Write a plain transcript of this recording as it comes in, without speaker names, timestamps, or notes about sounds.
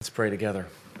pray together.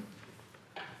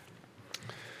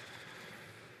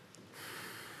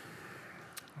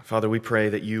 Father, we pray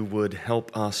that you would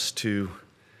help us to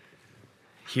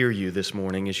hear you this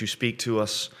morning as you speak to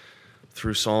us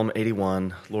through Psalm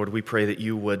 81. Lord, we pray that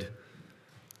you would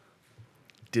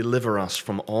deliver us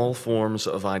from all forms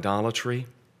of idolatry,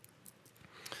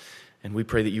 and we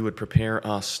pray that you would prepare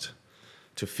us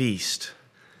to feast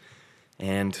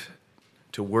and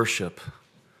to worship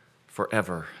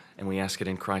forever. And we ask it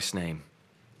in Christ's name.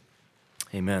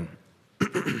 Amen.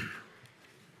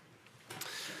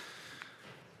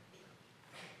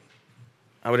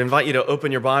 I would invite you to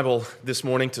open your Bible this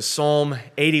morning to Psalm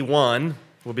 81.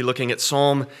 We'll be looking at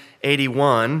Psalm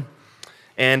 81.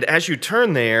 And as you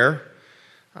turn there,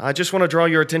 I just want to draw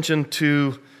your attention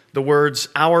to the words,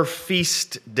 our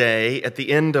feast day, at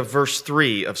the end of verse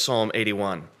 3 of Psalm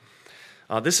 81.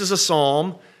 This is a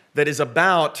psalm that is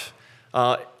about,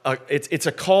 it's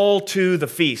a call to the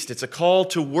feast. It's a call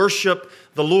to worship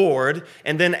the Lord.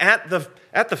 And then at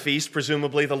the feast,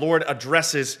 presumably, the Lord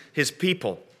addresses his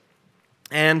people.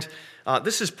 And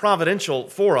this is providential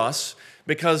for us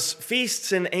because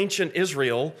feasts in ancient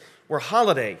Israel were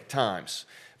holiday times.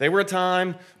 They were a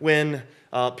time when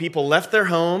people left their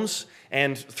homes,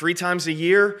 and 3 times a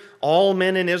year, all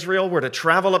men in Israel were to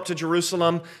travel up to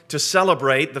Jerusalem to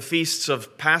celebrate the feasts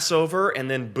of Passover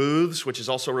and then booths, which is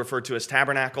also referred to as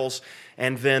tabernacles,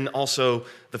 and then also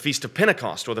the Feast of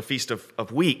Pentecost, or the Feast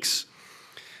of Weeks.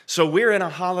 So we're in a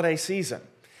holiday season,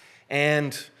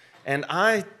 and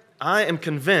I am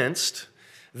convinced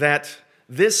that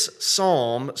this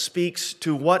psalm speaks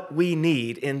to what we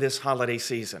need in this holiday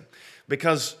season.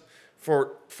 Because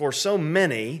for so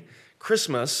many,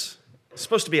 Christmas is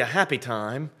supposed to be a happy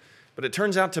time, but it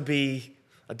turns out to be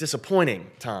a disappointing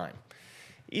time.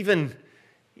 Even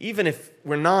if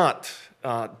we're not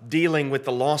dealing with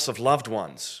the loss of loved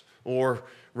ones or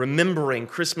remembering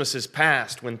Christmases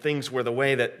past when things were the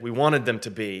way that we wanted them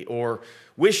to be, or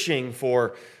wishing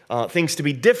for things to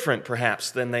be different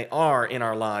perhaps than they are in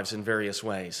our lives in various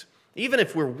ways. Even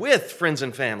if we're with friends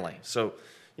and family. So,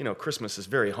 Christmas is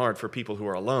very hard for people who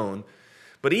are alone.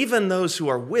 But even those who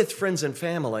are with friends and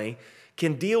family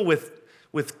can deal with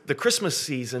the Christmas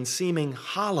season seeming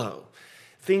hollow.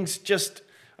 Things just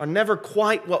are never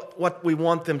quite what we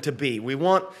want them to be. We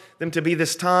want them to be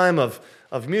this time of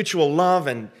mutual love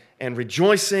and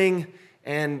rejoicing,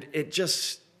 and it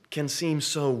just can seem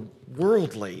so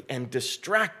worldly and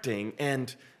distracting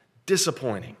and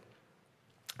disappointing.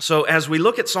 So as we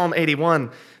look at Psalm 81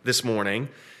 this morning,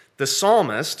 the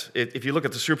psalmist, if you look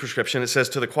at the superscription, it says,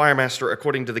 to the choir master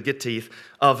according to the Gittith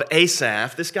of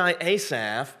Asaph. This guy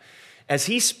Asaph, as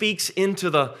he speaks into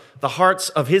the hearts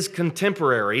of his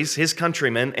contemporaries, his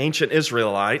countrymen, ancient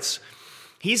Israelites,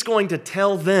 he's going to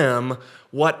tell them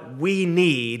what we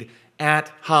need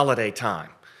at holiday time.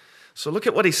 So look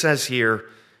at what he says here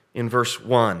in verse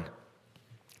 1.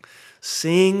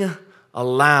 Sing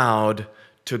aloud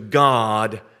to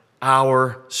God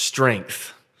our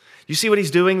strength. You see what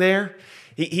he's doing there?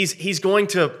 He's going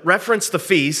to reference the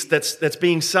feast that's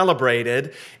being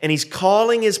celebrated, and he's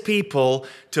calling his people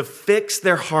to fix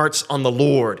their hearts on the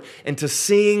Lord and to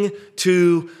sing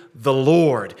to the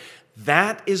Lord.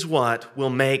 That is what will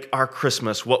make our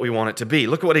Christmas what we want it to be.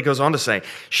 Look at what he goes on to say.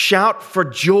 Shout for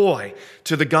joy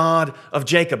to the God of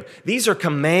Jacob. These are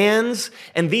commands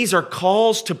and these are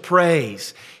calls to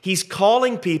praise. He's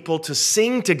calling people to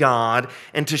sing to God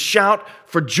and to shout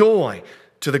for joy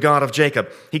to the God of Jacob.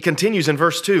 He continues in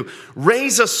verse 2,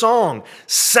 raise a song,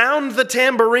 sound the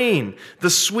tambourine,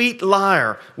 the sweet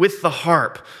lyre with the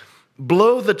harp.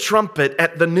 Blow the trumpet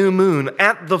at the new moon,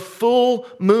 at the full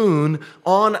moon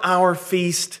on our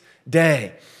feast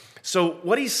day. So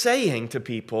what he's saying to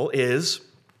people is,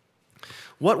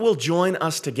 what will join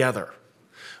us together?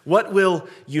 What will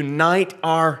unite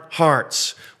our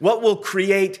hearts? What will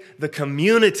create the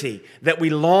community that we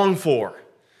long for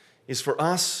is for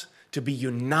us to be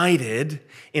united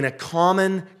in a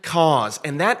common cause.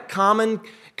 And that common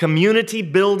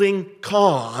community-building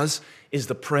cause is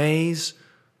the praise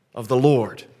of the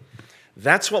Lord.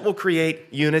 That's what will create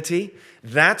unity.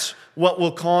 That's what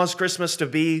will cause Christmas to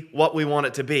be what we want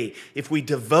it to be. If we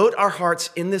devote our hearts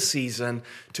in this season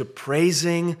to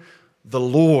praising the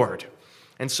Lord.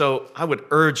 And so I would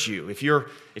urge you, if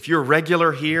you're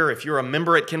regular here, if you're a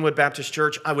member at Kenwood Baptist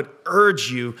Church, I would urge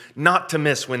you not to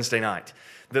miss Wednesday night.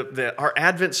 Our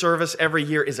Advent service every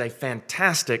year is a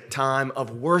fantastic time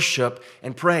of worship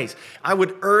and praise. I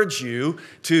would urge you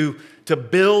to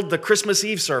build the Christmas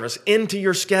Eve service into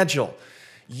your schedule.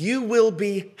 You will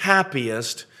be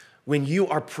happiest when you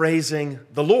are praising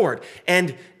the Lord.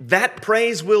 And that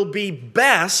praise will be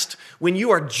best when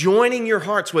you are joining your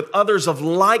hearts with others of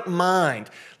like mind,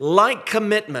 like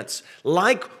commitments,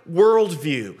 like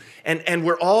worldview. And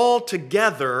we're all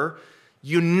together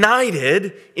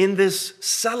united in this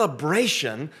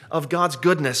celebration of God's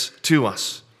goodness to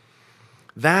us.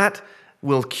 That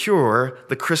will cure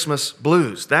the Christmas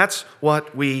blues. That's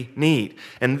what we need.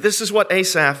 And this is what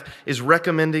Asaph is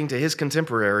recommending to his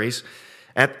contemporaries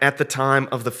at the time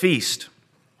of the feast.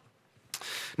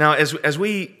 Now, as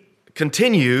we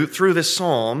continue through this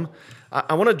psalm,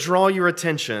 I want to draw your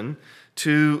attention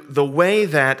to the way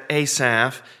that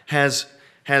Asaph has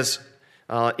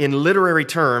in literary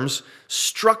terms,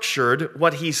 structured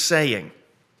what he's saying.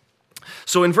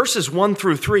 So in verses 1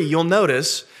 through 3, you'll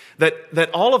notice that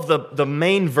all of the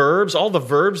main verbs, all the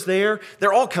verbs there,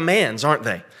 they're all commands, aren't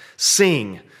they?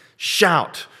 Sing,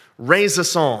 shout, raise a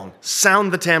song,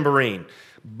 sound the tambourine,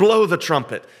 blow the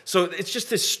trumpet. So it's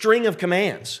just this string of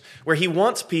commands where he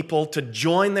wants people to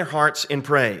join their hearts in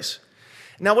praise.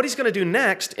 Now what he's going to do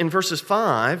next in verses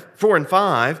 4 and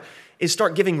 5 is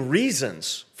start giving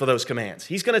reasons for those commands.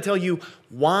 He's going to tell you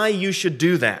why you should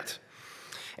do that.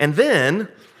 And then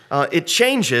it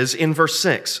changes in verse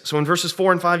 6. So in verses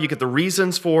 4 and 5, you get the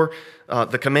reasons for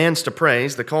the commands to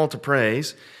praise, the call to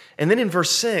praise. And then in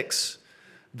verse 6,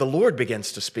 the Lord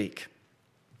begins to speak.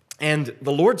 And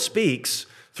the Lord speaks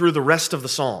through the rest of the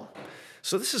psalm.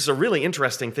 So this is a really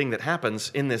interesting thing that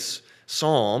happens in this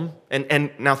psalm.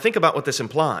 And now think about what this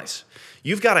implies.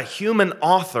 You've got a human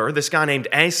author, this guy named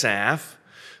Asaph,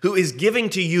 who is giving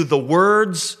to you the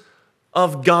words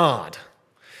of God.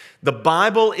 The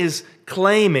Bible is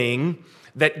claiming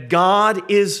that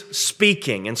God is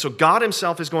speaking. And so God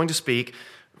himself is going to speak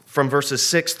from verses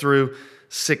 6 through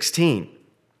 16.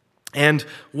 And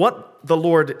what the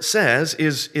Lord says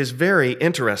is very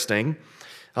interesting.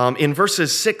 In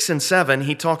verses 6 and 7,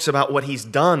 he talks about what he's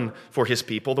done for his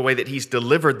people, the way that he's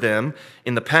delivered them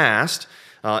in the past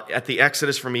at the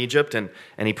Exodus from Egypt, and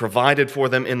he provided for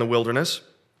them in the wilderness.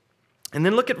 And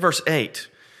then look at verse 8,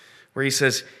 where he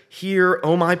says, "Hear,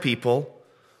 O my people,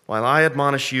 while I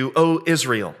admonish you, O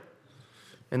Israel."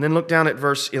 And then look down at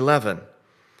verse 11.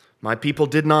 "My people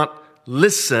did not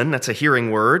listen," that's a hearing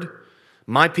word.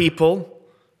 "My people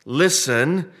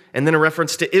listen," and then a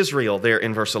reference to Israel there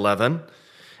in verse 11.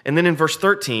 And then in verse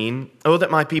 13, "Oh, that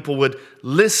my people would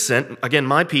listen." Again,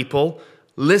 my people,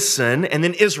 listen, and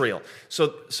then Israel. So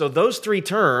those three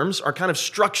terms are kind of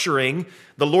structuring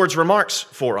the Lord's remarks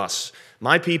for us.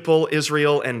 My people,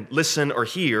 Israel, and listen or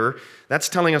hear. That's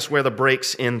telling us where the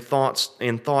breaks in thought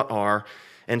are.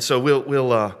 And so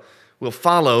we'll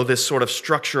follow this sort of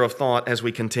structure of thought as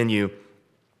we continue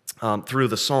through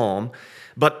the psalm.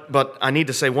 But I need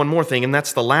to say one more thing, and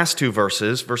that's the last two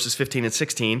verses 15 and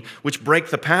 16, which break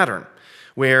the pattern,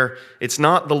 where it's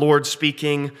not the Lord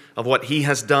speaking of what he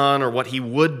has done or what he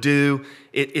would do.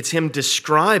 It's him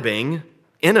describing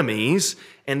enemies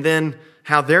and then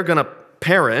how they're going to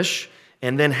perish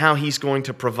and then how he's going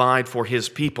to provide for his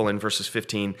people in verses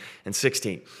 15 and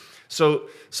 16. So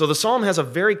the psalm has a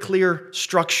very clear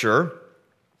structure,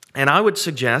 and I would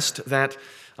suggest that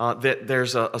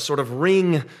there's a sort of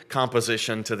ring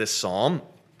composition to this psalm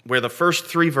where the first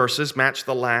three verses match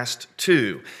the last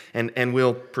two, and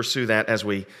we'll pursue that as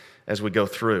we go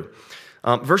through.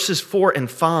 Verses 4 and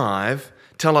 5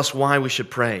 tell us why we should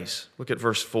praise. Look at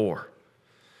verse 4.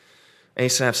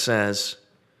 Asaph says,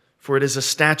 "For it is a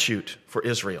statute for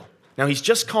Israel." Now he's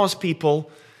just caused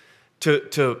people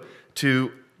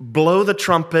to blow the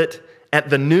trumpet at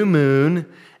the new moon,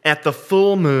 at the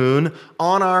full moon,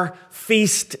 on our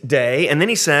feast day. And then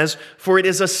he says, "For it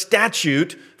is a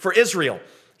statute for Israel."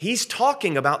 He's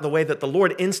talking about the way that the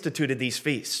Lord instituted these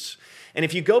feasts. And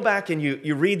if you go back and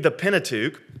you read the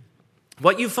Pentateuch,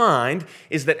 what you find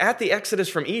is that at the Exodus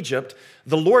from Egypt,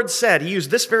 the Lord said, he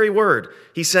used this very word.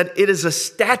 He said, "It is a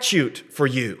statute for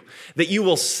you that you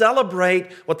will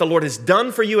celebrate what the Lord has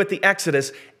done for you at the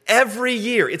Exodus every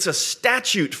year." It's a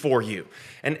statute for you.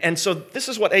 And so this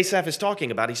is what Asaph is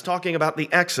talking about. He's talking about the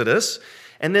Exodus.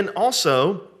 And then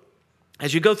also,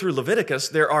 as you go through Leviticus,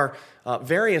 there are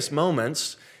various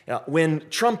moments when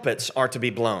trumpets are to be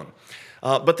blown.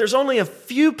 But there's only a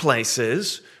few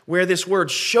places where this word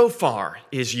shofar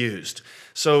is used.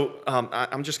 So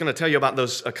I'm just going to tell you about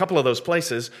a couple of those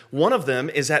places. One of them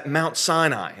is at Mount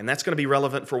Sinai, and that's going to be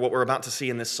relevant for what we're about to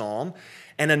see in this psalm.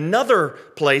 And another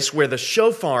place where the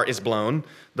shofar is blown,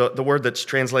 the word that's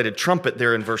translated trumpet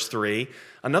there in verse 3,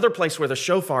 another place where the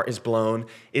shofar is blown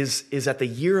is at the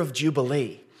year of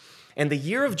Jubilee. And the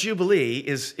year of Jubilee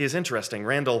is interesting.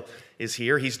 Randall is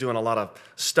here. He's doing a lot of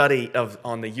study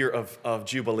on the year of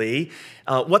Jubilee.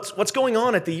 What's going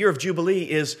on at the year of Jubilee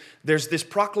is there's this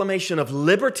proclamation of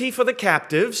liberty for the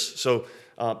captives. So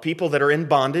people that are in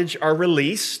bondage are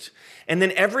released. And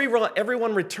then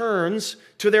everyone returns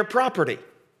to their property.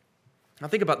 Now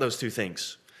think about those two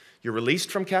things. You're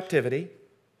released from captivity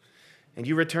and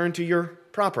you return to your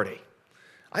property.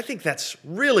 I think that's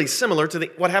really similar to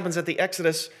what happens at the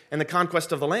Exodus and the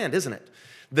conquest of the land, isn't it?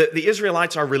 The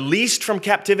Israelites are released from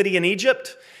captivity in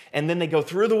Egypt, and then they go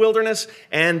through the wilderness,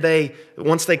 and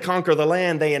once they conquer the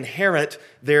land, they inherit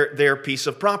their piece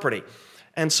of property.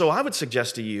 And so I would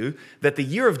suggest to you that the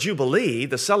year of Jubilee,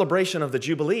 the celebration of the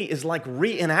Jubilee, is like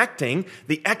reenacting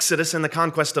the Exodus and the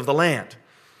conquest of the land.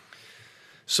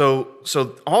 So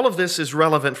all of this is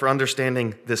relevant for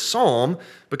understanding this psalm,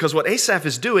 because what Asaph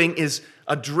is doing is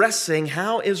addressing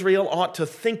how Israel ought to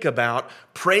think about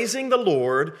praising the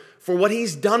Lord for what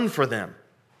he's done for them.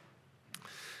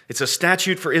 It's a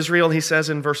statute for Israel, he says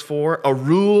in verse 4, a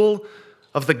rule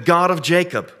of the God of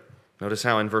Jacob. Notice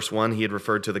how in verse 1 he had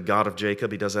referred to the God of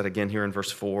Jacob. He does that again here in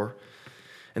verse 4.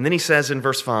 And then he says in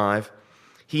verse 5,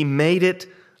 he made it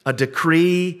a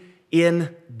decree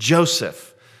in Joseph.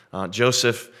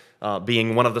 Joseph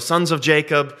being one of the sons of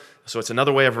Jacob, so it's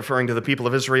another way of referring to the people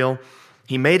of Israel.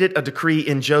 He made it a decree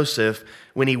in Joseph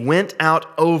when he went out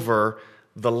over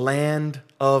the land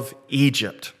of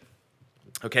Egypt.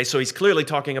 Okay, so he's clearly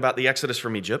talking about the Exodus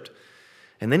from Egypt.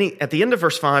 And then at the end of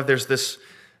verse 5, there's this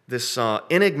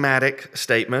enigmatic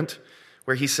statement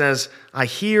where he says, I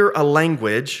hear a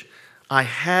language I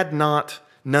had not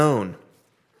known.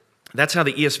 That's how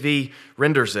the ESV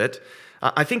renders it.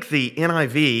 I think the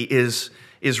NIV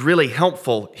is really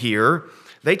helpful here.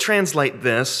 They translate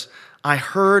this, I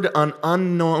heard an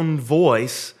unknown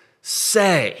voice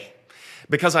say.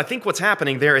 Because I think what's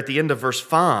happening there at the end of verse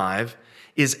 5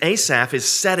 is Asaph is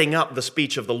setting up the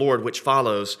speech of the Lord, which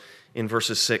follows in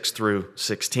verses 6 through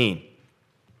 16.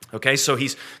 Okay, so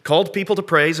he's called people to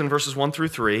praise in verses 1 through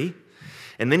 3.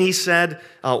 And then he said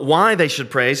why they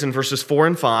should praise in verses 4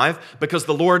 and 5, because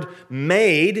the Lord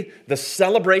made the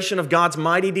celebration of God's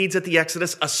mighty deeds at the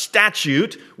Exodus a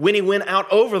statute when he went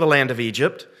out over the land of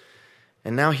Egypt.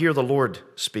 And now here the Lord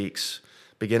speaks,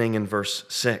 beginning in verse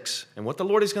 6. And what the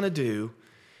Lord is going to do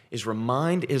is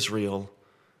remind Israel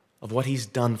of what he's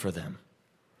done for them.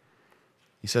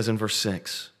 He says in verse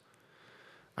 6,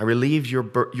 I relieved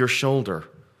your shoulder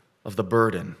of the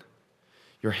burden.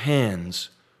 Your hands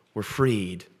were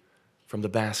freed from the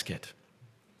basket.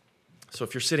 So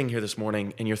if you're sitting here this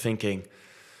morning and you're thinking,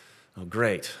 oh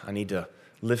great, I need to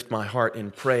lift my heart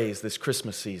in praise this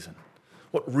Christmas season.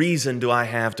 What reason do I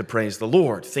have to praise the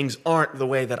Lord? Things aren't the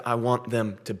way that I want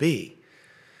them to be.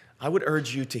 I would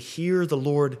urge you to hear the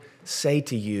Lord say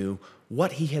to you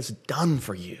what he has done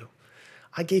for you.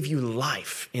 I gave you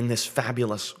life in this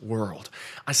fabulous world.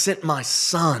 I sent my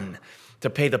son to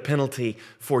pay the penalty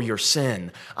for your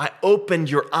sin. I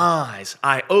opened your eyes.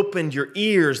 I opened your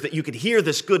ears that you could hear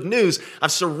this good news.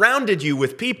 I've surrounded you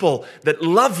with people that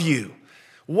love you.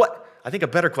 I think a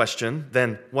better question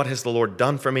than what has the Lord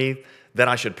done for me that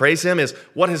I should praise him is,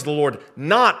 what has the Lord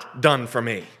not done for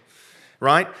me?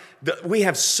 Right? We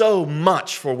have so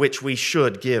much for which we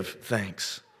should give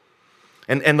thanks.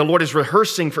 And the Lord is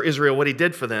rehearsing for Israel what he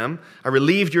did for them. I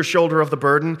relieved your shoulder of the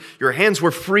burden. Your hands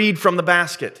were freed from the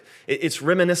basket. It's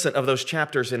reminiscent of those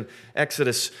chapters in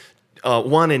Exodus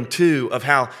 1 and 2 of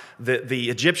how the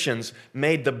Egyptians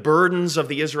made the burdens of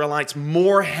the Israelites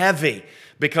more heavy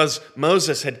because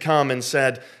Moses had come and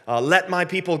said, let my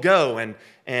people go.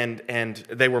 And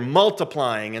they were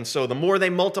multiplying. And so the more they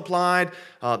multiplied,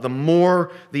 the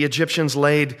more the Egyptians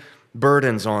laid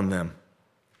burdens on them.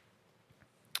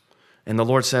 And the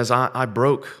Lord says, I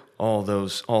broke all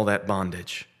that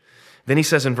bondage. Then he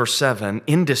says in verse 7,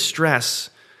 in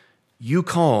distress you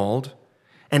called,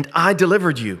 and I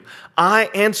delivered you. I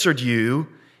answered you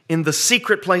in the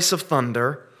secret place of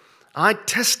thunder. I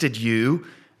tested you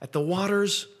at the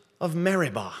waters of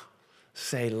Meribah.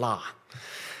 Selah.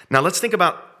 Now let's think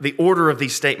about the order of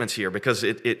these statements here, because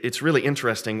it's really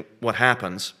interesting what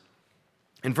happens.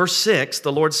 In verse 6,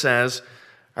 the Lord says,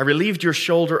 I relieved your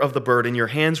shoulder of the burden, your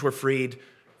hands were freed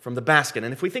from the basket.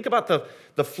 And if we think about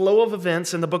the flow of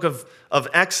events in the book of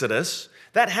Exodus,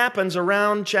 that happens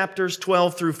around chapters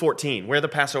 12 through 14, where the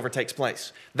Passover takes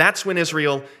place. That's when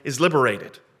Israel is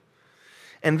liberated.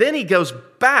 And then he goes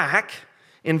back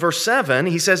in verse 7,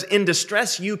 he says, in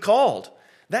distress you called.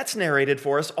 That's narrated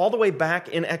for us all the way back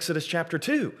in Exodus chapter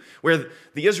 2, where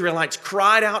the Israelites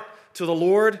cried out to the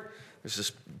Lord. There's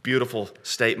this beautiful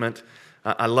statement.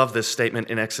 I love this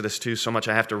statement in Exodus 2 so much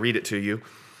I have to read it to you.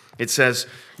 It says,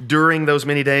 during those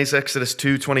many days, Exodus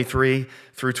 2:23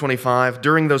 through 25,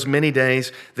 during those many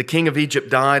days, the king of Egypt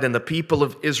died, and the people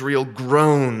of Israel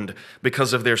groaned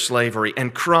because of their slavery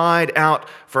and cried out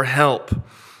for help.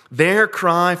 Their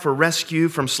cry for rescue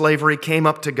from slavery came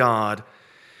up to God,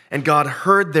 and God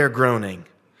heard their groaning.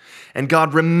 And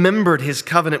God remembered his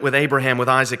covenant with Abraham, with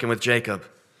Isaac, and with Jacob.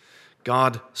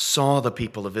 God saw the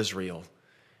people of Israel,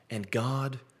 and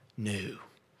God knew.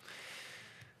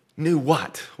 Knew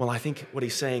what? Well, I think what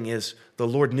he's saying is the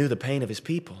Lord knew the pain of his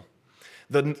people.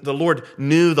 The Lord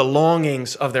knew the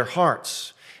longings of their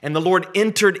hearts. And the Lord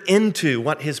entered into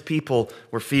what his people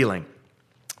were feeling.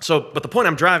 But the point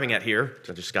I'm driving at here,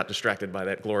 I just got distracted by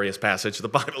that glorious passage. The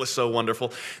Bible is so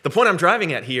wonderful. The point I'm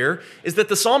driving at here is that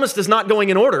the psalmist is not going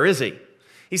in order, is he?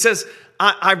 He says,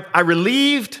 I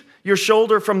relieved your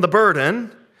shoulder from the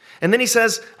burden. And then he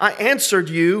says, I answered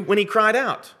you when you cried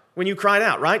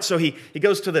out, right? So he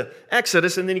goes to the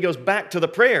Exodus, and then he goes back to the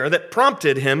prayer that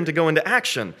prompted him to go into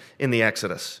action in the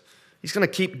Exodus. He's going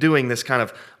to keep doing this kind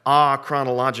of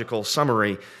chronological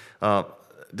summary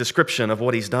description of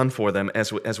what he's done for them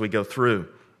as we go through.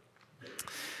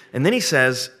 And then he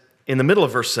says, in the middle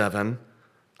of verse 7,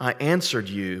 I answered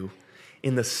you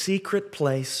in the secret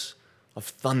place of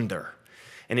thunder.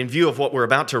 And in view of what we're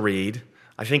about to read,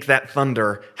 I think that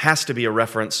thunder has to be a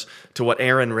reference to what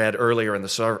Aaron read earlier in the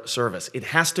service. It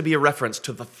has to be a reference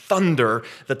to the thunder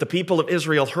that the people of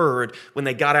Israel heard when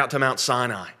they got out to Mount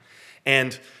Sinai.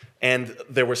 And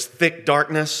there was thick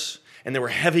darkness, and there were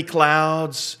heavy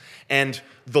clouds, and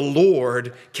the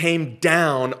Lord came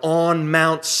down on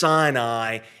Mount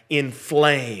Sinai in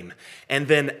flame. And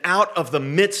then out of the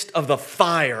midst of the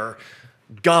fire,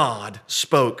 God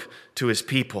spoke to his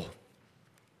people.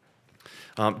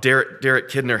 Derek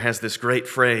Kidner has this great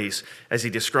phrase as he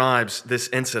describes this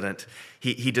incident.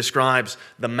 He describes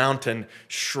the mountain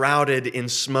shrouded in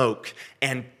smoke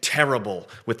and terrible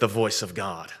with the voice of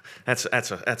God. That's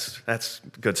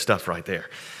good stuff right there.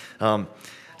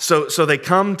 So they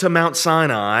come to Mount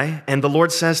Sinai, and the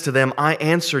Lord says to them, I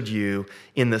answered you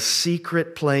in the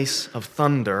secret place of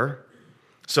thunder.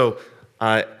 So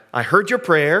I heard your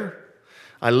prayer.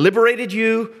 I liberated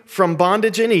you from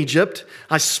bondage in Egypt.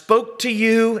 I spoke to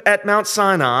you at Mount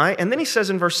Sinai. And then he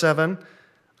says in verse 7,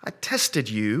 I tested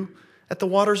you at the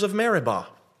waters of Meribah.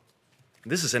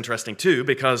 This is interesting too,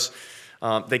 because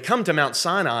they come to Mount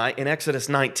Sinai in Exodus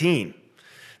 19.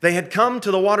 They had come to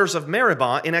the waters of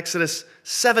Meribah in Exodus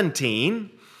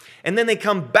 17, and then they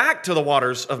come back to the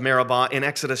waters of Meribah in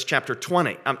Exodus chapter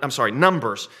 20.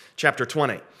 Numbers chapter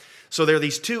 20. So there are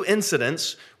these two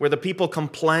incidents where the people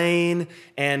complain,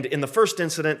 and in the first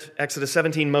incident, Exodus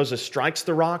 17, Moses strikes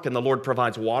the rock and the Lord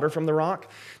provides water from the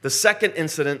rock. The second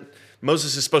incident,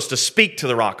 Moses is supposed to speak to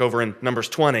the rock over in Numbers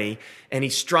 20, and he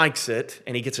strikes it,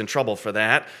 and he gets in trouble for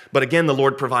that. But again, the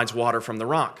Lord provides water from the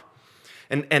rock.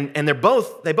 And they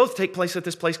both take place at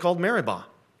this place called Meribah.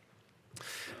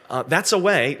 That's a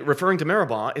way, referring to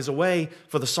Meribah, is a way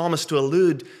for the psalmist to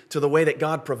allude to the way that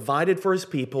God provided for his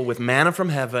people with manna from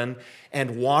heaven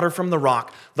and water from the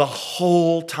rock the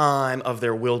whole time of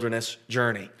their wilderness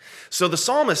journey. So the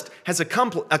psalmist has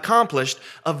accomplished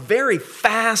a very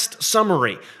fast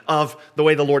summary of the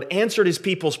way the Lord answered his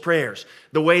people's prayers,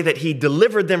 the way that he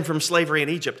delivered them from slavery in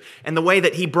Egypt, and the way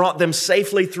that he brought them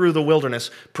safely through the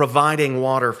wilderness, providing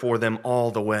water for them all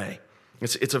the way.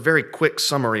 It's a very quick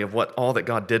summary of all that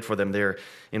God did for them there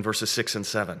in verses 6 and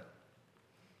 7.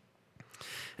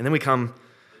 And then we come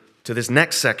to this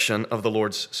next section of the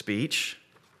Lord's speech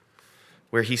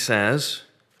where he says,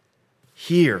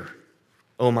 Hear,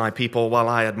 O my people, while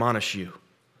I admonish you.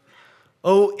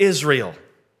 O Israel,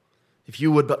 if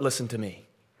you would but listen to me.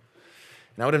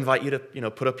 And I would invite you to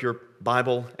put up your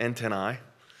Bible antennae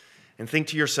and think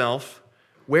to yourself,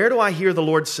 where do I hear the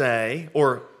Lord say,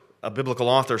 or a biblical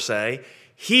author say,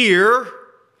 hear,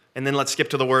 and then let's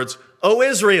skip to the words, O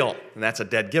Israel. And that's a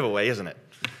dead giveaway, isn't it?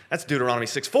 That's Deuteronomy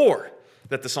 6:4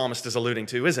 that the psalmist is alluding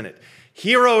to, isn't it?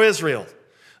 Hear, O Israel,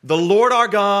 the Lord our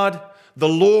God, the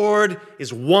Lord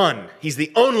is one. He's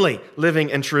the only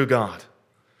living and true God.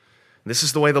 This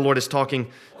is the way the Lord is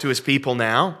talking to his people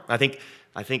now. I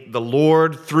think the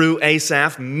Lord, through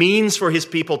Asaph, means for his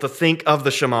people to think of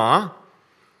the Shema.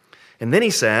 And then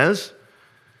he says,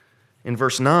 in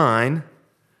verse 9,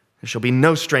 there shall be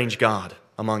no strange God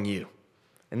among you.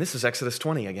 And this is Exodus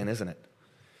 20 again, isn't it?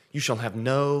 You shall have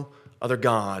no other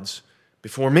gods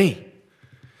before me.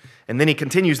 And then he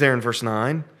continues there in verse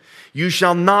 9, you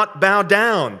shall not bow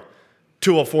down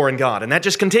to a foreign god. And that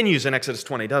just continues in Exodus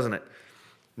 20, doesn't it?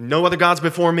 No other gods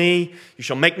before me. You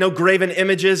shall make no graven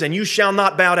images, and you shall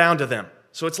not bow down to them.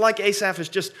 So it's like Asaph is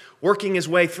just working his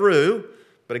way through,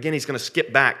 But again, he's going to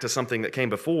skip back to something that came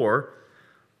before.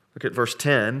 Look at verse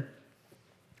 10.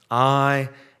 I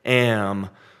am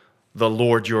the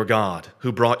Lord your God,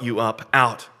 who brought you up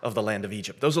out of the land of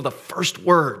Egypt. Those are the first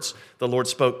words the Lord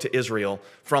spoke to Israel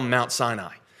from Mount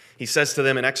Sinai. He says to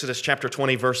them in Exodus chapter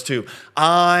 20, verse 2,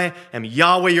 I am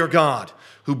Yahweh your God,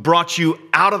 who brought you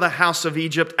out of the house of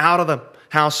Egypt, out of the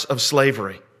house of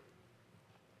slavery.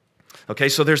 Okay,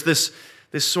 so there's this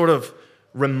sort of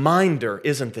reminder,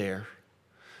 isn't there,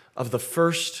 of the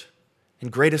first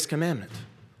and greatest commandment.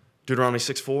 Deuteronomy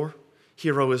 6:4,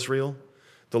 Hear, O Israel,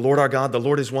 the Lord our God, the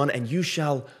Lord is one, and you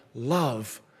shall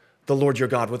love the Lord your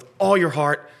God with all your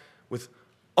heart, with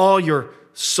all your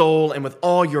soul, and with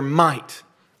all your might.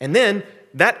 And then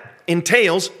that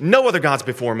entails no other gods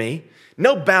before me,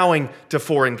 no bowing to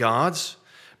foreign gods,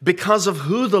 because of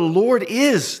who the Lord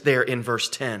is there in verse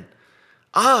 10.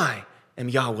 I am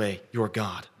Yahweh your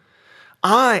God.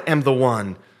 I am the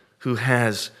one who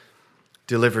has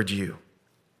delivered you.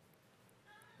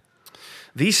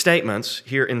 These statements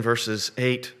here in verses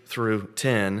 8 through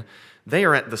 10, they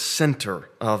are at the center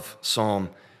of Psalm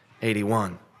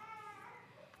 81.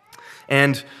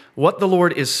 And what the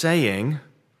Lord is saying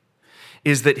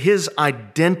is that his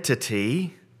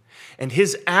identity and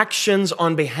his actions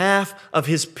on behalf of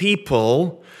his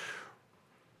people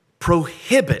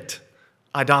prohibit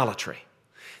idolatry.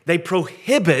 They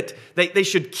prohibit, they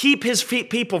should keep his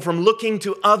people from looking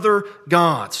to other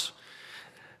gods.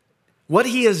 What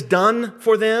he has done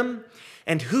for them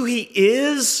and who he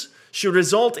is should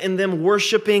result in them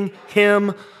worshiping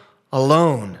him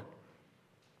alone.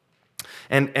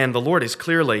 And the Lord is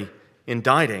clearly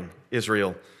indicting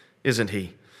Israel, isn't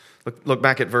he? Look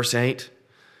back at verse 8.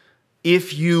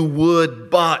 If you would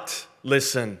but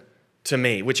listen to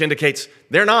me, which indicates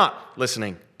they're not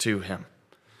listening to him.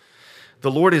 The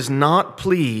Lord is not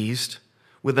pleased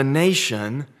with a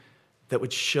nation that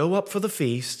would show up for the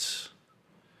feasts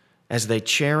as they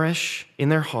cherish in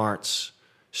their hearts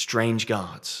strange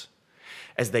gods,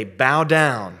 as they bow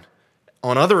down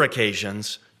on other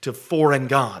occasions to foreign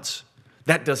gods.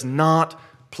 That does not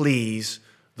please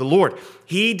the Lord.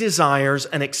 He desires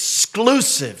an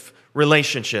exclusive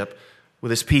relationship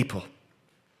with his people.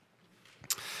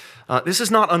 This is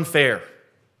not unfair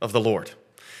of the Lord.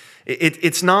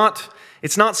 It's not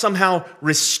somehow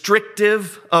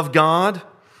restrictive of God.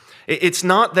 It's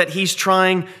not that he's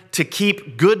trying to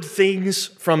keep good things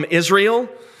from Israel.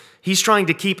 He's trying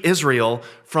to keep Israel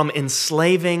from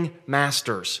enslaving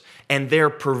masters and their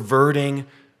perverting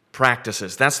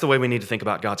practices. That's the way we need to think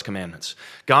about God's commandments.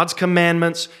 God's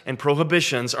commandments and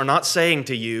prohibitions are not saying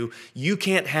to you, you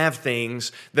can't have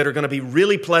things that are going to be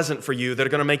really pleasant for you, that are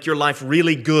going to make your life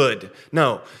really good.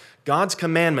 No. God's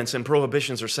commandments and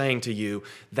prohibitions are saying to you,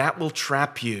 that will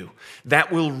trap you,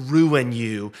 that will ruin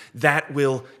you, that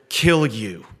will kill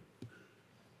you.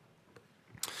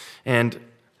 And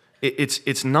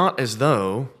it's not as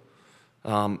though,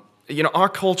 our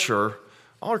culture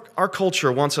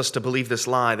wants us to believe this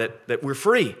lie that we're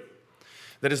free,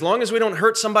 that as long as we don't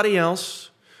hurt somebody else,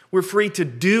 we're free to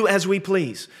do as we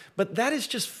please. But that is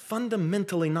just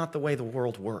fundamentally not the way the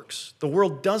world works. The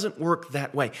world doesn't work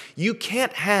that way. You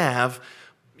can't have,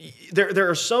 there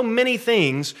are so many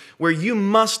things where you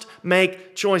must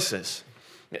make choices.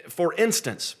 For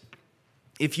instance,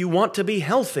 if you want to be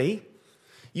healthy,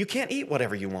 you can't eat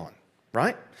whatever you want,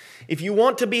 right? If you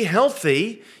want to be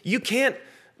healthy, you can't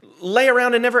lay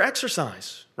around and never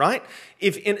exercise, right?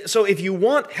 So if you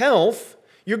want health,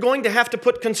 you're going to have to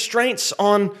put constraints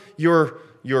on your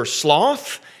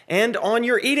sloth and on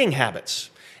your eating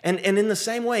habits. And in the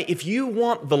same way, if you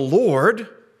want the Lord,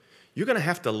 you're going to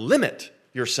have to limit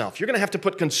yourself. You're going to have to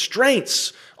put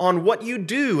constraints on what you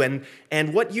do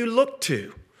and what you look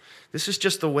to. This is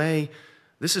just the way,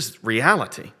 this is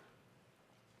reality.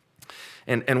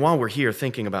 And while we're here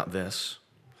thinking about this,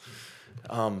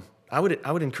 I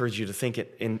would encourage you to think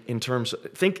it in terms,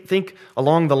 think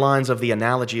along the lines of the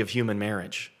analogy of human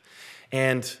marriage.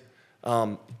 And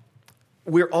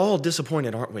we're all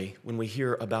disappointed, aren't we, when we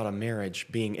hear about a marriage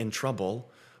being in trouble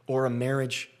or a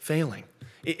marriage failing.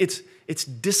 It's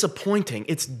disappointing.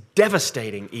 It's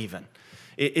devastating even.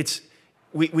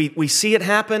 We see it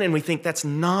happen and we think that's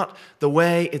not the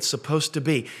way it's supposed to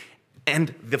be.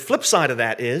 And the flip side of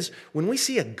that is when we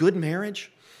see a good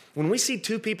marriage, when we see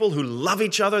two people who love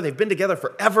each other, they've been together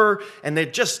forever, and they're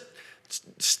just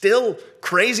still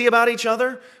crazy about each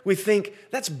other, we think,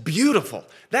 that's beautiful,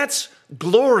 that's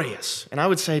glorious. And I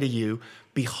would say to you,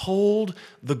 behold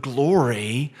the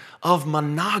glory of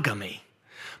monogamy.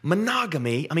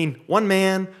 Monogamy, one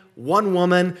man, one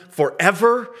woman,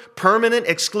 forever, permanent,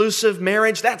 exclusive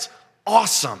marriage, that's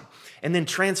awesome. And then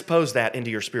transpose that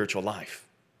into your spiritual life.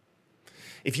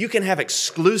 if you can have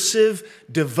exclusive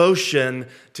devotion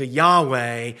to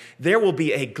Yahweh, there will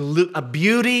be a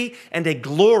beauty and a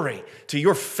glory to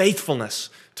your faithfulness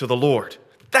to the Lord.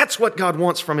 That's what God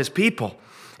wants from His people.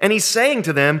 And He's saying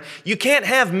to them, you can't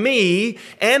have me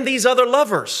and these other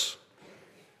lovers.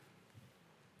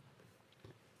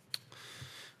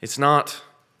 It's not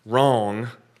wrong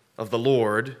of the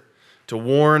Lord to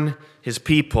warn His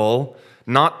people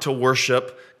not to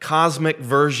worship cosmic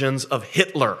versions of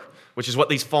Hitler, which is what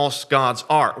these false gods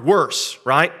are. Worse,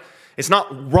 right? It's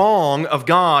not wrong of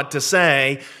God to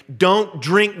say, don't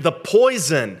drink the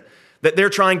poison that they're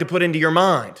trying to put into your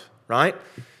mind, right?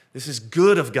 This is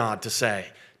good of God to say,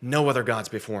 no other gods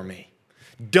before me.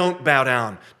 Don't bow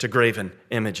down to graven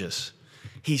images.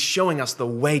 He's showing us the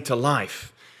way to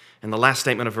life. And the last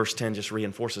statement of verse 10 just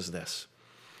reinforces this.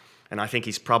 And I think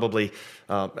he's probably,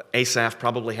 Asaph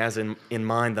probably has in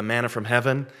mind the manna from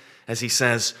heaven as he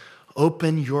says,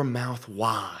 open your mouth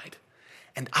wide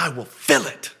and I will fill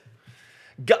it.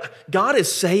 God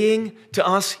is saying to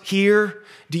us here,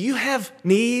 do you have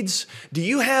needs? Do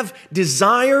you have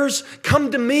desires? Come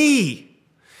to me.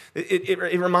 It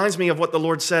reminds me of what the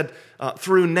Lord said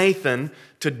through Nathan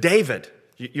to David.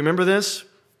 You remember this?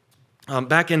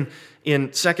 Back in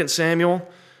 2 Samuel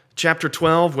chapter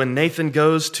 12, when Nathan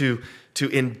goes to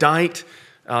indict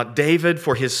David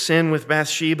for his sin with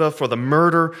Bathsheba, for the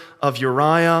murder of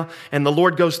Uriah, and the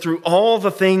Lord goes through all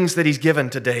the things that He's given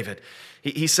to David.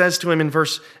 He says to him in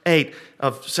verse 8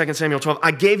 of 2 Samuel 12,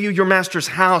 I gave you your master's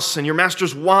house and your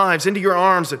master's wives into your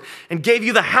arms and gave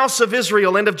you the house of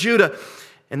Israel and of Judah.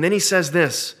 And then he says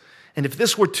this, and if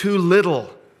this were too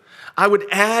little, I would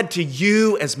add to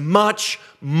you as much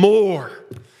more.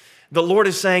 The Lord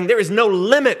is saying, there is no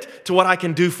limit to what I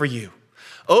can do for you.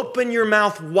 Open your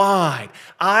mouth wide.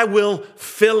 I will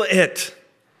fill it.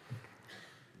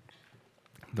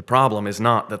 The problem is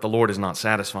not that the Lord is not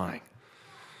satisfying.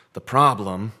 The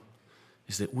problem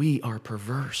is that we are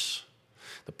perverse.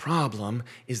 The problem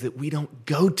is that we don't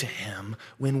go to Him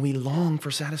when we long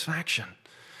for satisfaction.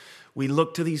 We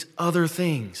look to these other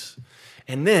things.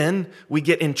 And then we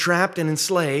get entrapped and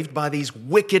enslaved by these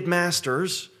wicked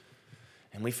masters.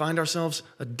 And we find ourselves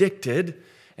addicted.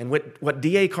 And what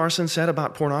D.A. Carson said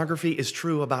about pornography is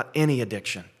true about any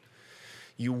addiction.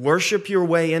 You worship your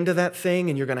way into that thing,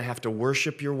 and you're going to have to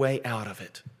worship your way out of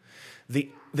it.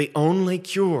 The only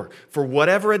cure for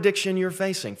whatever addiction you're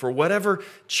facing, for whatever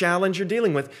challenge you're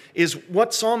dealing with, is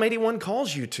what Psalm 81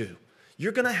 calls you to.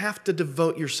 You're going to have to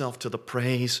devote yourself to the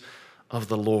praise of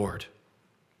the Lord.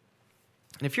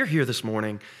 And if you're here this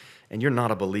morning and you're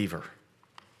not a believer,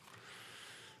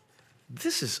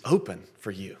 this is open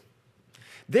for you.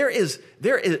 There is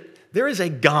a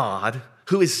God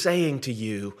who is saying to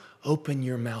you, open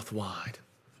your mouth wide,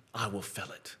 I will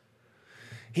fill it.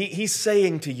 He's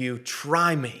saying to you,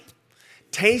 try me.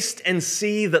 Taste and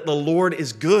see that the Lord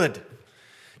is good.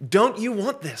 Don't you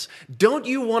want this? Don't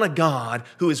you want a God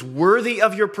who is worthy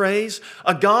of your praise?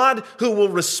 A God who will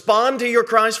respond to your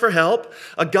cries for help?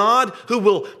 A God who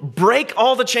will break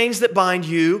all the chains that bind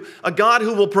you? A God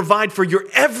who will provide for your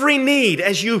every need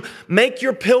as you make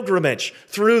your pilgrimage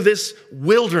through this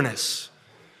wilderness?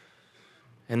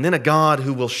 And then a God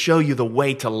who will show you the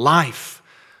way to life.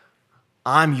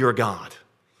 I'm your God.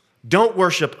 Don't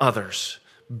worship others.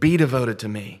 Be devoted to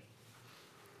me.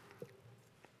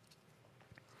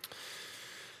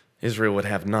 Israel would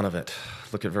have none of it.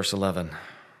 Look at verse 11.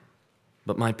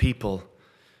 But my people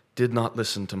did not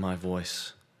listen to my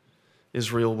voice.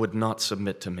 Israel would not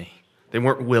submit to me. They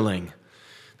weren't willing.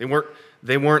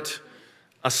 They weren't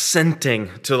assenting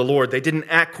to the Lord. They didn't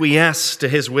acquiesce to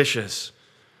His wishes.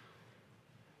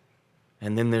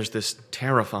 And then there's this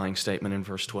terrifying statement in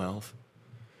verse 12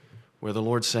 where the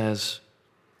Lord says,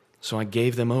 so I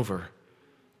gave them over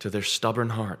to their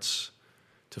stubborn hearts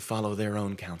to follow their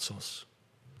own counsels.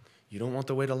 You don't want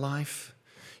the way to life?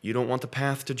 You don't want the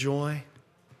path to joy?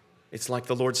 It's like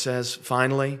the Lord says,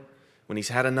 finally, when He's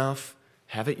had enough,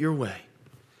 have it your way.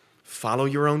 Follow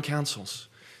your own counsels.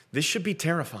 This should be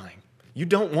terrifying. You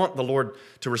don't want the Lord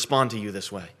to respond to you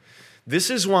this way. This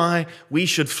is why we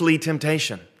should flee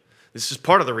temptation. This is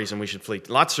part of the reason we should flee.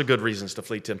 Lots of good reasons to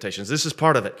flee temptations. This is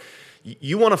part of it.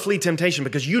 You want to flee temptation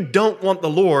because you don't want the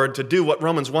Lord to do what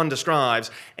Romans 1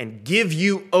 describes and give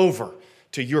you over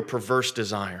to your perverse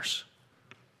desires.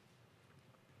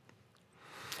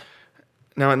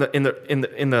 Now, in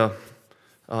the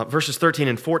verses 13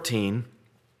 and 14,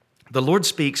 the Lord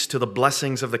speaks to the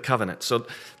blessings of the covenant. So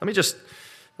let me just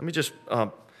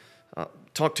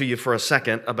talk to you for a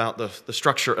second about the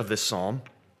structure of this psalm.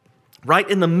 Right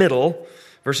in the middle,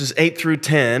 verses 8 through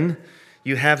 10,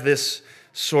 you have this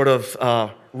sort of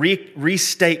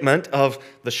restatement of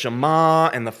the Shema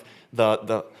and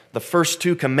the first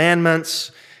two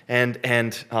commandments and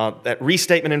that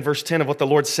restatement in verse 10 of what the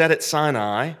Lord said at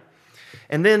Sinai.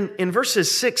 And then in verses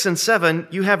 6 and 7,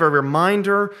 you have a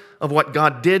reminder of what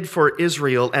God did for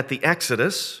Israel at the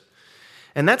Exodus,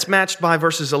 and that's matched by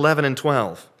verses 11 and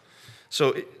 12.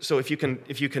 So if you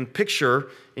can picture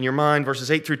in your mind verses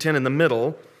 8 through 10 in the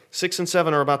middle, 6 and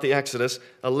 7 are about the Exodus.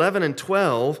 11 and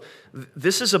 12,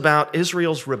 this is about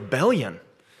Israel's rebellion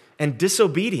and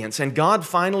disobedience and God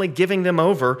finally giving them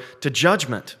over to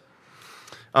judgment.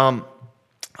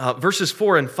 Verses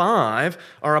 4 and 5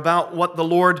 are about what the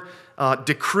Lord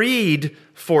decreed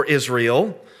for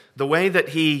Israel, the way that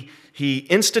He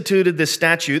instituted this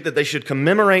statute that they should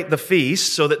commemorate the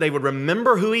feast so that they would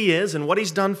remember who He is and what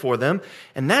He's done for them.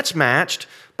 And that's matched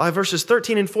by verses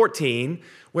 13 and 14,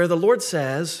 where the Lord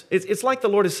says, it's like the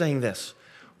Lord is saying this: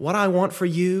 what I want for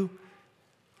you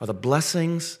are the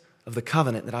blessings of the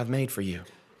covenant that I've made for you.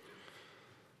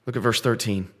 Look at verse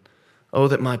 13. Oh,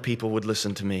 that my people would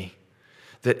listen to me,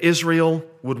 that Israel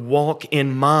would walk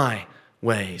in my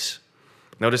ways.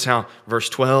 Notice how verse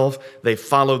 12, they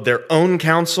followed their own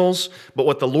counsels, but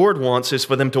what the Lord wants is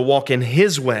for them to walk in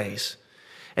His ways.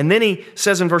 And then He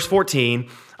says in verse 14,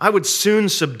 I would soon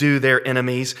subdue their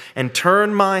enemies and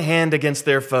turn my hand against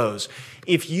their foes.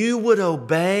 If you would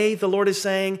obey, the Lord is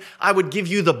saying, I would give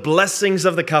you the blessings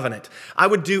of the covenant. I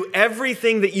would do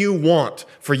everything that you want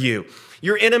for you.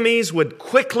 Your enemies would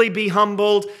quickly be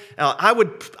humbled. I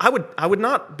would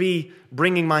not be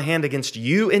bringing my hand against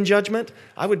you in judgment.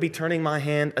 I would be turning my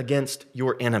hand against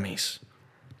your enemies.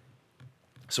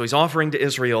 So He's offering to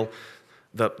Israel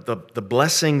the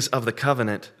blessings of the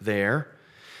covenant there.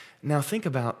 Now think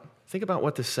about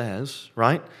what this says,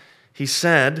 right? He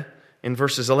said in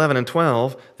verses 11 and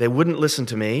 12, they wouldn't listen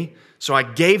to me, so I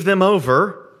gave them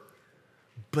over,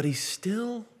 but He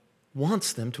still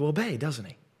wants them to obey, doesn't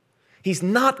He? He's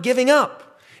not giving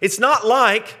up. It's not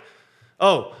like,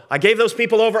 oh, I gave those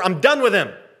people over, I'm done with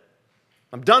them.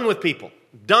 I'm done with people.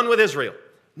 I'm done with Israel.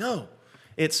 No,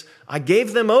 it's, I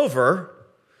gave them over,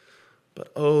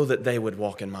 but oh, that they would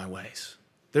walk in my ways.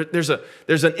 There's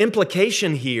an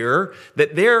implication here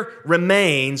that there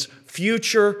remains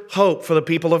future hope for the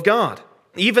people of God,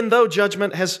 even though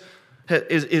judgment has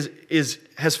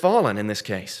fallen in this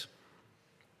case.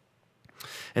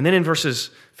 And then in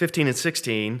verses 15 and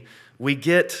 16, we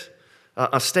get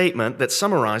a statement that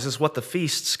summarizes what the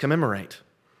feasts commemorate.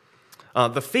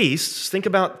 The feasts, think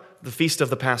about the feast of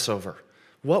the Passover.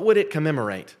 What would it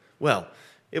commemorate? Well,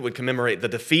 it would commemorate the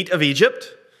defeat of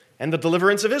Egypt and the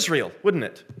deliverance of Israel, wouldn't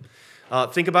it?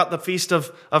 Think about the Feast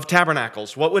of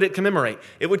Tabernacles. What would it commemorate?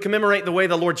 It would commemorate the way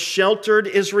the Lord sheltered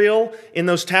Israel in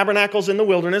those tabernacles in the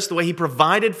wilderness, the way He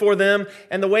provided for them,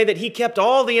 and the way that He kept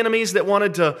all the enemies that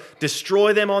wanted to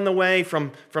destroy them on the way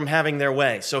from having their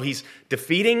way. So He's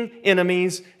defeating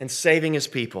enemies and saving His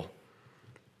people.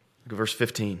 Look at verse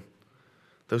 15.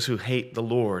 Those who hate the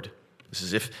Lord. This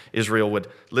is if Israel would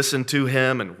listen to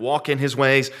Him and walk in His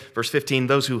ways. Verse 15,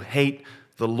 those who hate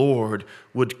the Lord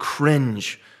would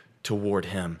cringe toward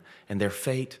Him, and their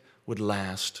fate would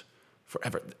last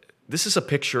forever. This is a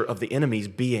picture of the enemies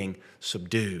being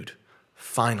subdued,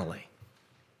 finally.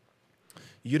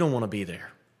 You don't want to be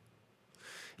there.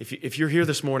 If you're here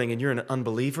this morning and you're an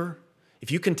unbeliever, if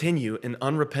you continue in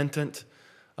unrepentant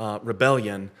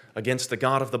rebellion against the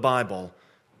God of the Bible,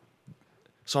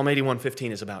 Psalm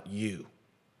 81:15 is about you.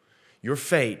 Your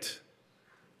fate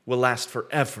will last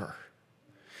forever.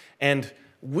 And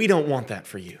we don't want that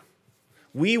for you.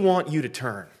 We want you to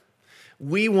turn.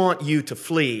 We want you to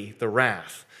flee the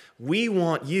wrath. We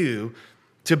want you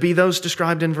to be those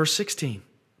described in verse 16.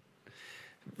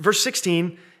 Verse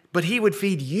 16, but He would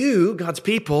feed you, God's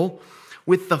people,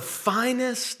 with the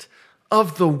finest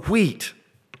of the wheat.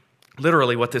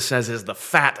 Literally what this says is the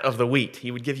fat of the wheat.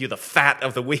 He would give you the fat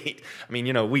of the wheat. I mean,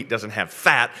 wheat doesn't have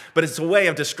fat, but it's a way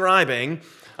of describing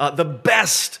the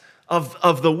best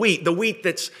of the wheat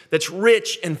that's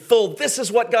rich and full. This is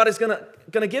what God is going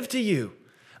to give to you.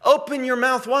 Open your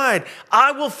mouth wide.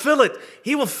 I will fill it.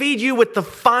 He will feed you with the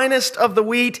finest of the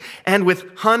wheat and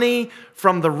with honey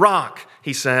from the rock.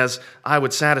 He says, I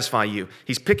would satisfy you.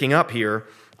 He's picking up here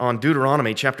on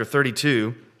Deuteronomy chapter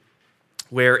 32,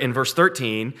 where in verse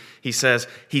 13, he says,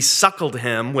 He suckled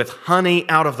him with honey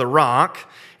out of the rock.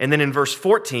 And then in verse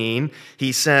 14,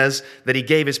 he says that He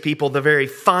gave His people the very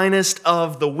finest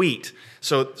of the wheat.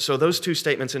 So those two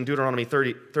statements in Deuteronomy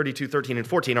 32, 13, and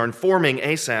 14 are informing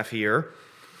Asaph here.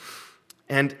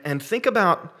 And think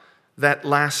about that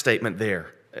last statement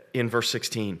there in verse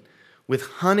 16. With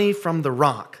honey from the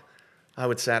rock, I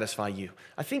would satisfy you.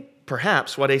 I think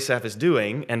perhaps what Asaph is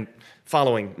doing, and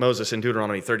following Moses in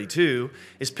Deuteronomy 32,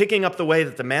 is picking up the way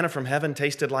that the manna from heaven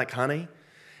tasted like honey,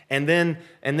 and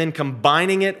then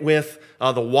combining it with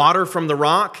the water from the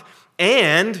rock,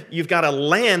 and you've got a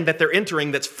land that they're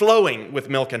entering that's flowing with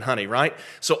milk and honey, right?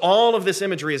 So all of this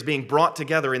imagery is being brought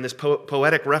together in this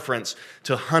poetic reference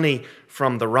to honey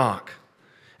from the rock.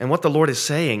 And what the Lord is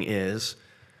saying is,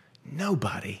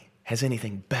 nobody has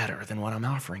anything better than what I'm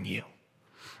offering you.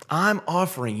 I'm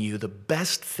offering you the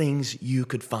best things you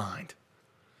could find.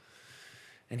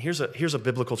 And here's a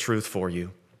biblical truth for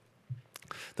you.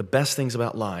 The best things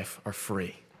about life are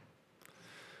free,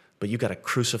 but you got to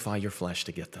crucify your flesh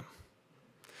to get them.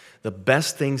 The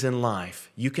best things in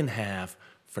life you can have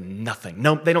for nothing.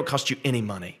 No, they don't cost you any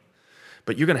money,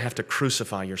 but you're going to have to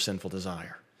crucify your sinful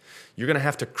desire. You're going to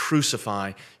have to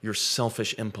crucify your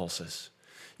selfish impulses.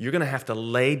 You're going to have to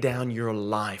lay down your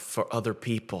life for other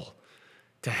people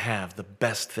to have the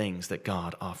best things that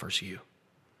God offers you.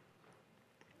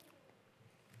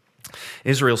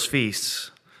 Israel's feasts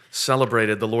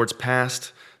celebrated the Lord's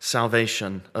past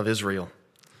salvation of Israel.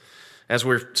 As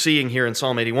we're seeing here in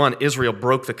Psalm 81, Israel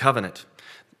broke the covenant,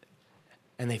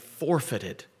 and they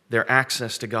forfeited their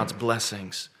access to God's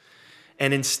blessings.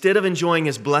 And instead of enjoying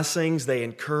His blessings, they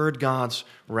incurred God's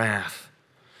wrath.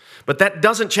 But that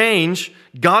doesn't change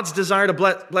God's desire to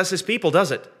bless His people,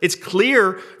 does it? It's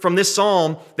clear from this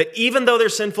psalm that even though they're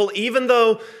sinful, even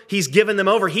though He's given them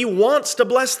over, He wants to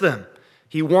bless them.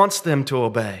 He wants them to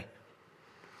obey.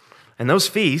 And those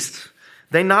feasts,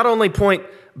 they not only point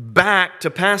back to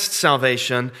past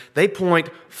salvation, they point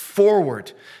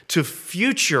forward to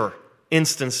future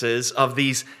instances of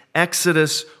these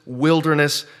Exodus,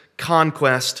 wilderness,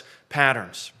 conquest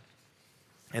patterns.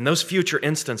 And those future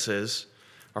instances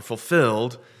are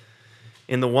fulfilled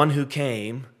in the one who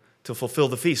came to fulfill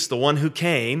the feast, the one who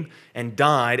came and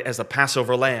died as a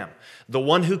Passover lamb, the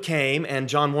one who came and,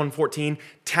 John 1:14,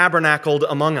 tabernacled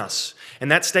among us. And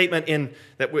that statement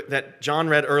that John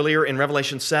read earlier in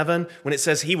Revelation 7, when it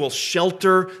says He will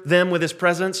shelter them with His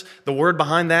presence, the word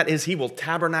behind that is He will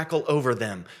tabernacle over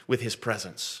them with His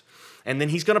presence. And then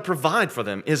He's going to provide for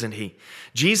them, isn't He?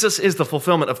 Jesus is the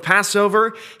fulfillment of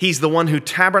Passover. He's the one who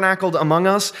tabernacled among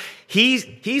us. He's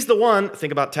the one,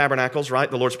 think about tabernacles, right?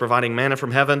 The Lord's providing manna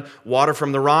from heaven, water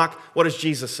from the rock. What does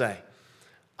Jesus say?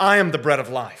 I am the bread of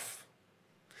life.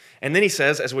 And then He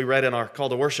says, as we read in our call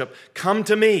to worship, come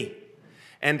to me.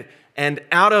 And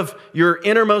out of your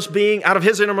innermost being, out of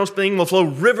His innermost being will flow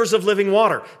rivers of living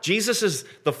water. Jesus is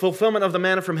the fulfillment of the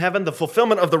manna from heaven, the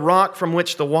fulfillment of the rock from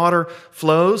which the water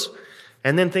flows.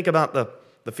 And then think about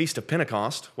the Feast of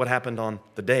Pentecost, what happened on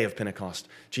the day of Pentecost.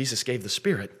 Jesus gave the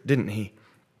Spirit, didn't He?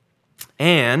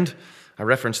 And I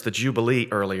referenced the Jubilee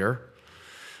earlier.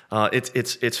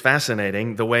 It's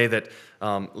fascinating the way that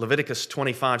Leviticus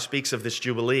 25 speaks of this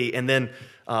Jubilee, and then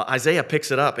Isaiah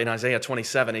picks it up in Isaiah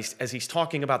 27 as he's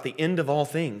talking about the end of all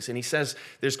things. And he says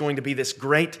there's going to be this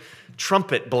great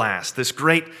trumpet blast, this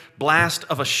great blast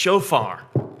of a shofar.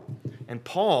 And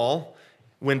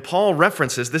when Paul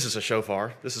references, this is a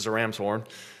shofar, this is a ram's horn.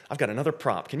 I've got another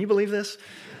prop. Can you believe this?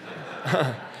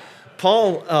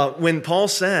 When Paul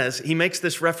says, he makes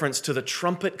this reference to the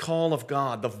trumpet call of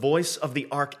God, the voice of the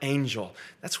archangel.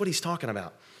 That's what he's talking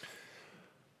about.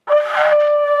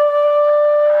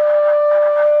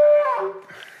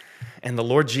 And the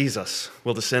Lord Jesus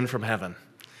will descend from heaven,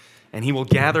 and He will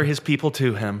gather His people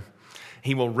to Him.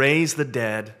 He will raise the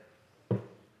dead,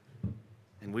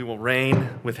 and we will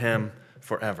reign with Him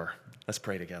forever. Let's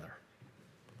pray together.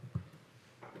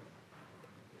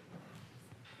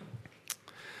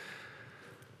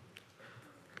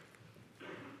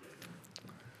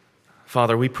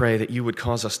 Father, we pray that You would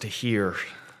cause us to hear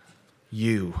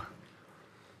You.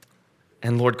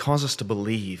 And Lord, cause us to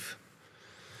believe.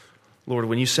 Lord,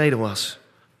 when You say to us,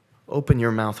 open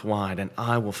your mouth wide and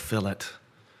I will fill it.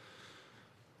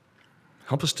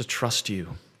 Help us to trust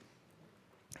You,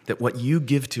 that what You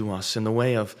give to us in the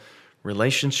way of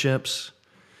relationships,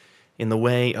 in the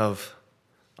way of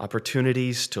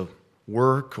opportunities to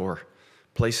work or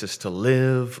places to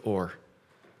live or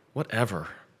whatever,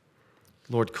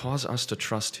 Lord, cause us to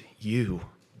trust You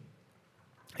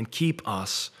and keep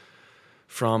us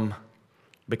from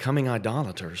becoming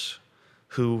idolaters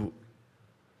who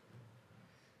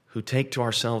take to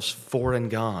ourselves foreign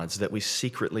gods that we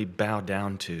secretly bow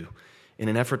down to in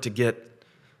an effort to get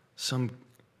some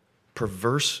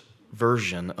perverse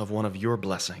version of one of Your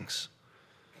blessings.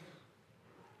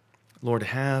 Lord,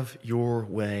 have Your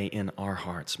way in our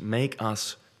hearts. Make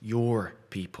us Your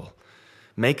people.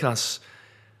 Make us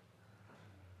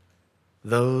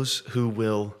those who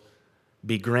will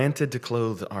be granted to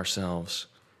clothe ourselves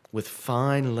with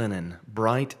fine linen,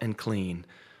 bright and clean,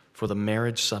 for the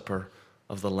marriage supper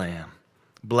of the Lamb.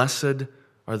 Blessed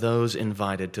are those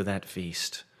invited to that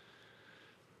feast.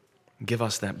 Give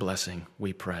us that blessing,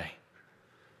 we pray.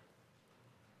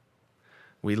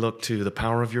 We look to the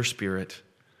power of your Spirit,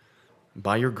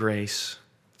 by your grace,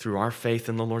 through our faith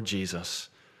in the Lord Jesus,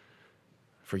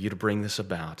 for you to bring this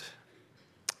about.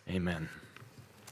 Amen.